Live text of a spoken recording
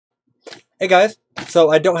Hey guys, so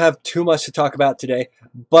I don't have too much to talk about today,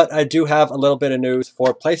 but I do have a little bit of news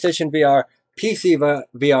for PlayStation VR, PC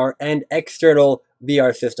VR, and external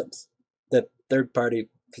VR systems. The third-party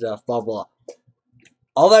stuff, blah blah.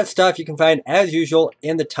 All that stuff you can find as usual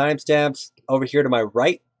in the timestamps over here to my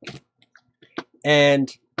right.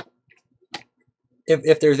 And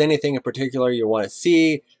if there's anything in particular you want to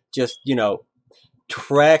see, just,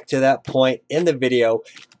 track to that point in the video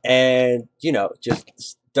and,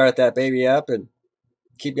 just start that baby up and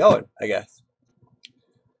keep going, I guess.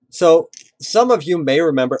 So, some of you may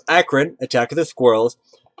remember Akron, Attack of the Squirrels,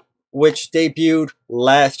 which debuted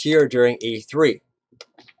last year during E3.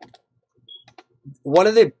 One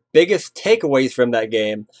of the biggest takeaways from that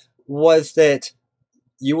game was that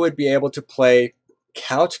you would be able to play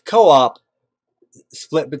couch co-op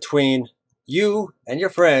split between you and your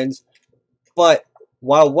friends, but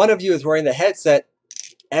while one of you is wearing the headset,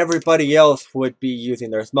 everybody else would be using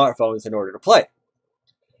their smartphones in order to play.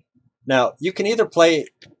 Now, you can either play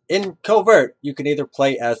in Covert, you can either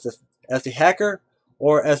play as the hacker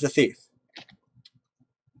or as the thief.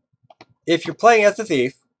 If you're playing as the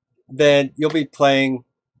thief, then you'll be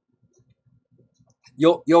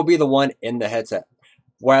the one in the headset.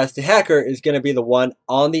 Whereas the hacker is going to be the one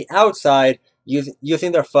on the outside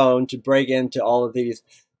using their phone to break into all of these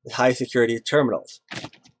high security terminals.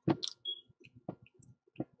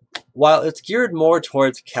 While it's geared more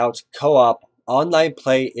towards couch co-op, online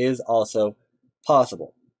play is also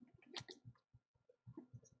possible.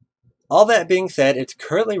 All that being said, it's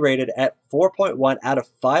currently rated at 4.1 out of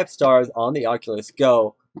 5 stars on the Oculus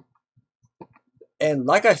Go. And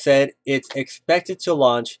like I said, it's expected to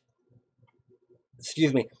launch,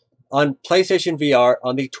 on PlayStation VR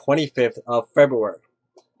on the 25th of February.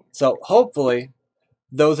 So hopefully,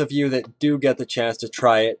 those of you that do get the chance to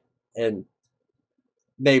try it and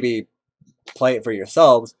maybe play it for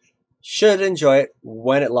yourselves should enjoy it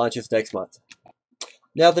when it launches next month.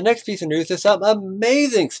 Now, the next piece of news is some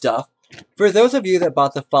amazing stuff for those of you that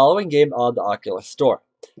bought the following game on the Oculus Store.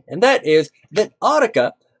 And that is that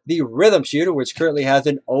Audica, the rhythm shooter, which currently has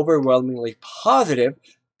an overwhelmingly positive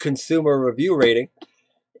consumer review rating,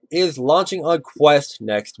 is launching on Quest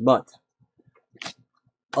next month.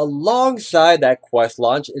 Alongside that Quest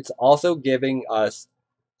launch, it's also giving us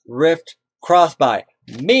Rift cross-buy,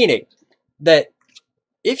 meaning that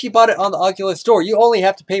if you bought it on the Oculus Store, you only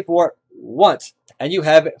have to pay for it once, and you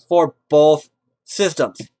have it for both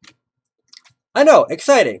systems. I know,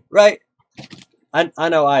 exciting, right? I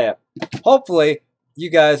know I am. Hopefully, you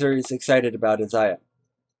guys are as excited about it as I am.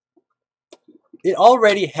 It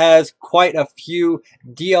already has quite a few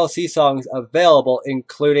DLC songs available,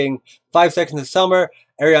 including 5 Seconds of Summer,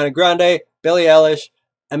 Ariana Grande, Billie Eilish,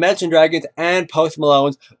 Imagine Dragons, and Post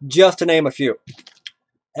Malone's, just to name a few.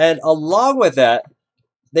 And along with that,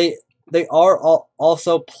 they are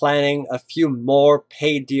also planning a few more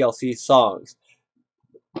paid DLC songs.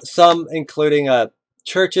 Some including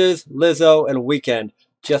Churches, Lizzo, and Weeknd,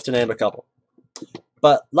 just to name a couple.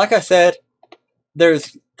 But like I said,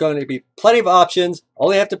 there's going to be plenty of options.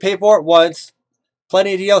 Only have to pay for it once.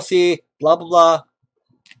 Plenty of DLC, blah, blah, blah.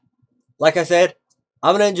 Like I said,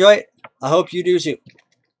 I'm going to enjoy it. I hope you do too.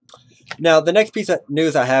 Now, the next piece of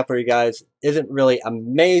news I have for you guys isn't really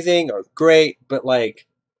amazing or great, but like,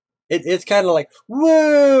 it's kind of like,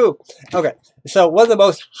 woo! Okay, so one of the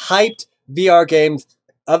most hyped VR games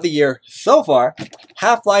of the year so far,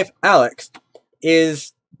 Half-Life Alyx,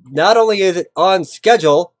 is not only is it on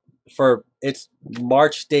schedule for its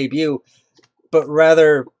March debut, but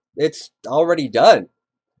rather it's already done.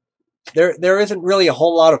 There isn't really a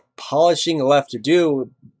whole lot of polishing left to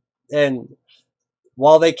do, and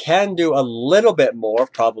while they can do a little bit more,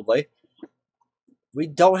 probably, we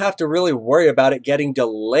don't have to really worry about it getting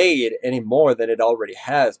delayed any more than it already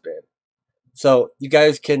has been. So you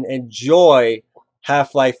guys can enjoy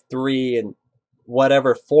Half-Life 3 in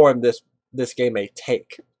whatever form this game may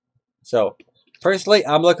take. So personally,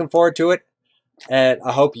 I'm looking forward to it, and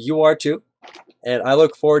I hope you are too. And I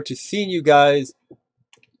look forward to seeing you guys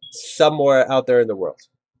somewhere out there in the world.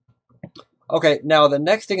 Okay, now the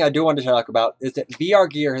next thing I do want to talk about is that VR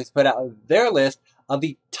Gear has put out their list of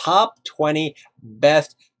the top 20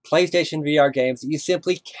 best PlayStation VR games that you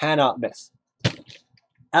simply cannot miss.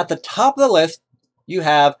 At the top of the list, you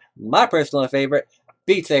have my personal favorite,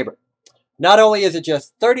 Beat Saber. Not only is it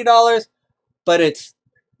just $30, but it's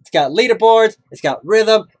got leaderboards, it's got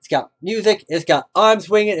rhythm, it's got music, it's got arm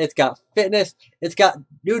swinging, it's got fitness, it's got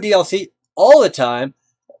new DLC all the time.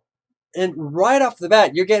 And right off the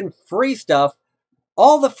bat, you're getting free stuff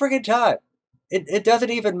all the friggin' time. It doesn't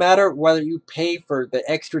even matter whether you pay for the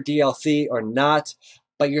extra DLC or not,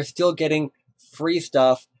 but you're still getting free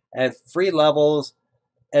stuff and free levels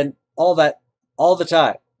and all that all the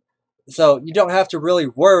time. So you don't have to really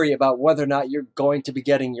worry about whether or not you're going to be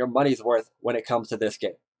getting your money's worth when it comes to this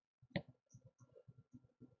game.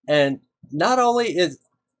 And not only is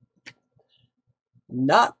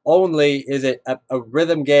it a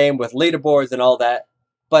rhythm game with leaderboards and all that,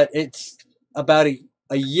 but it's about a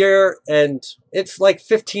year, and it's like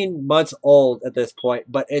 15 months old at this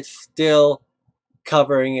point, but it's still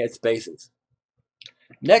covering its bases.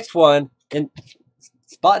 Next one, in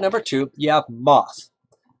spot number 2, you have Moss.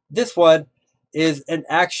 This one is an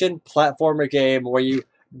action platformer game where you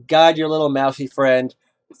guide your little mousy friend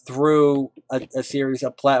through a series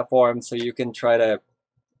of platforms so you can try to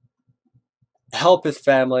help his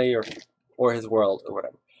family or his world or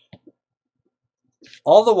whatever.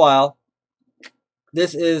 All the while,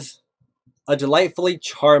 this is a delightfully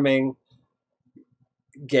charming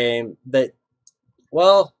game that,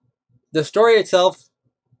 well, the story itself,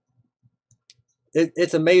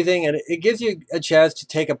 it's amazing, and it gives you a chance to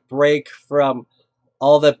take a break from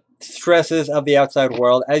all the stresses of the outside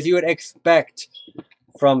world, as you would expect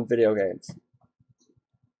from video games.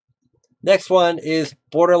 Next one is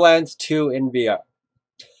Borderlands 2 in VR.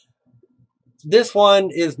 This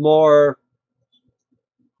one is more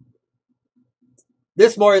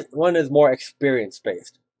experience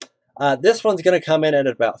based. This one's going to come in at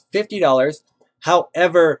about $50.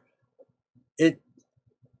 However, it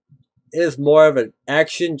is more of an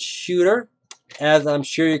action shooter, as I'm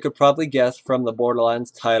sure you could probably guess from the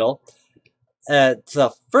Borderlands title. It's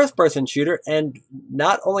a first-person shooter, and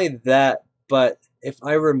not only that, but if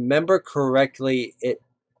I remember correctly,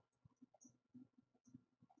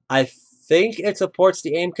 I think it supports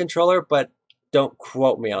the aim controller, but don't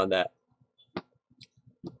quote me on that.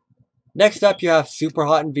 Next up, you have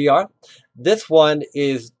Superhot in VR. This one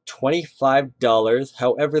is $25.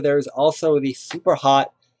 However, there's also the Superhot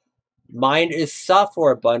Mind is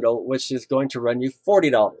Software bundle, which is going to run you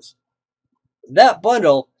 $40. That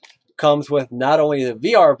bundle comes with not only the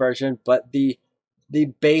VR version, but the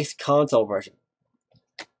base console version.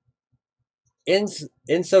 In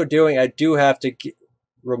so doing, I do have to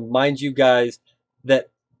remind you guys that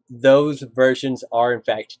those versions are in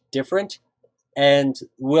fact different and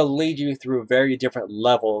will lead you through very different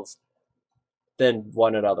levels than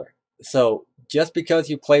one another. So just because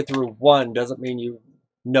you play through one doesn't mean you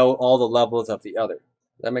know all the levels of the other.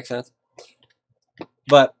 Does that make sense?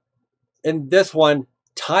 But in this one,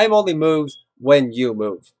 time only moves when you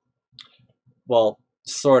move. Well,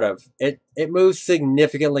 sort of. It moves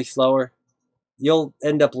significantly slower. You'll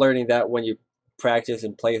end up learning that when you practice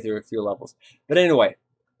and play through a few levels. But anyway,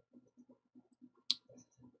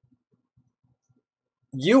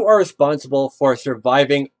 you are responsible for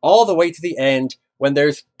surviving all the way to the end when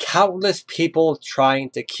there's countless people trying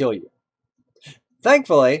to kill you.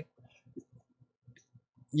 Thankfully,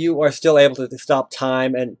 you are still able to stop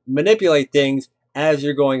time and manipulate things as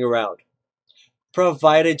you're going around,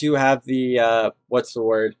 provided you have the,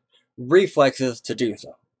 reflexes to do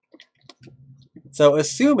so. So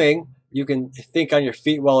assuming you can think on your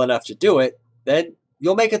feet well enough to do it, then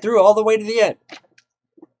you'll make it through all the way to the end.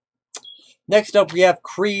 Next up, we have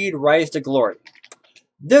Creed Rise to Glory.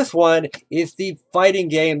 This one is the fighting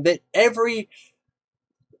game that every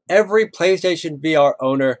PlayStation VR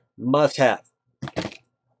owner must have.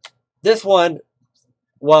 This one,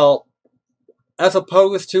 well, as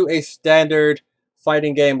opposed to a standard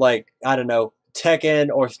fighting game like, I don't know, Tekken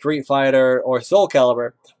or Street Fighter or Soul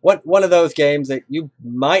Calibur, one of those games that you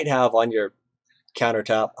might have on your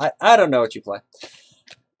countertop. I don't know what you play.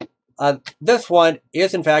 This one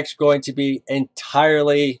is in fact going to be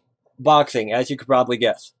entirely boxing, as you could probably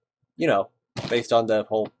guess. You know, based on the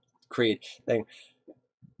whole Creed thing.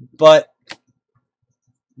 But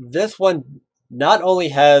this one not only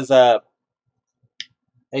has a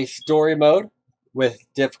story mode with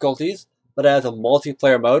difficulties, but has a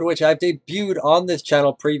multiplayer mode, which I've debuted on this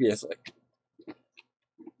channel previously.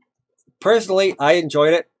 Personally, I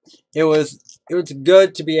enjoyed it. It was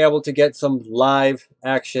good to be able to get some live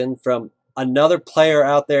action from another player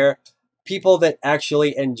out there, people that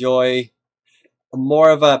actually enjoy more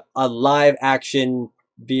of a live action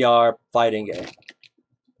VR fighting game.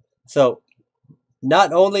 So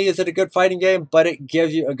not only is it a good fighting game, but it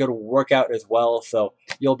gives you a good workout as well. So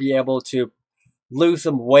you'll be able to lose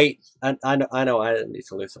some weight. I know I need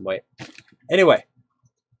to lose some weight. Anyway,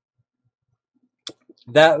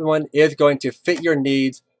 that one is going to fit your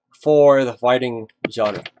needs for the fighting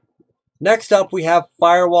genre. Next up, we have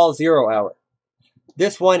Firewall Zero Hour.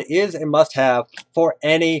 This one is a must-have for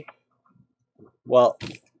any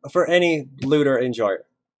looter enjoyer.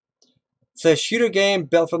 It's a shooter game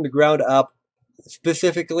built from the ground up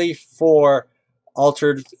specifically for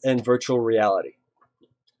altered and virtual reality.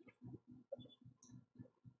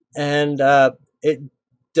 And it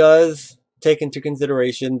does take into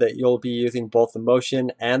consideration that you'll be using both the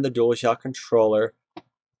motion and the DualShock controller.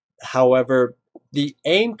 However, the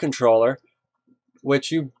aim controller,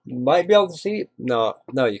 which you might be able to see, no,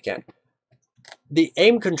 you can't. The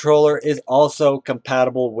aim controller is also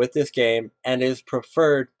compatible with this game and is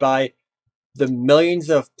preferred by the millions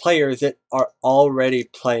of players that are already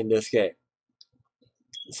playing this game.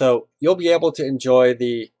 So you'll be able to enjoy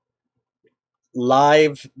the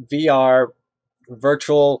live VR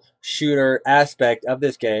virtual shooter aspect of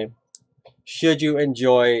this game should you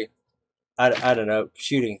enjoy, I don't know,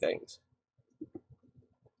 shooting things.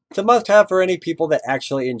 It's a must-have for any people that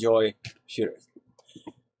actually enjoy shooters.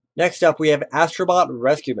 Next up, we have Astrobot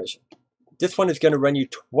Rescue Mission. This one is going to run you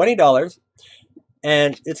 $20,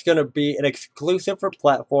 and it's going to be an exclusive for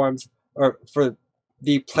platforms, or for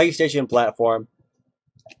the PlayStation platform,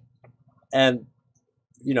 and,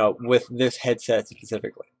 you know, with this headset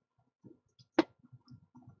specifically.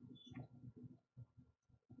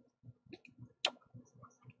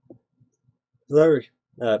 Sorry,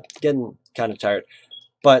 getting kind of tired,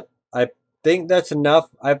 but I think that's enough.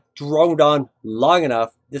 I've droned on long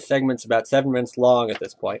enough. This segment's about 7 minutes long at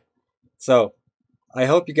this point. So I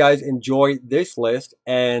hope you guys enjoy this list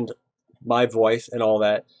and my voice and all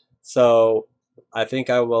that. So I think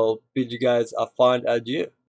I will bid you guys a fond adieu.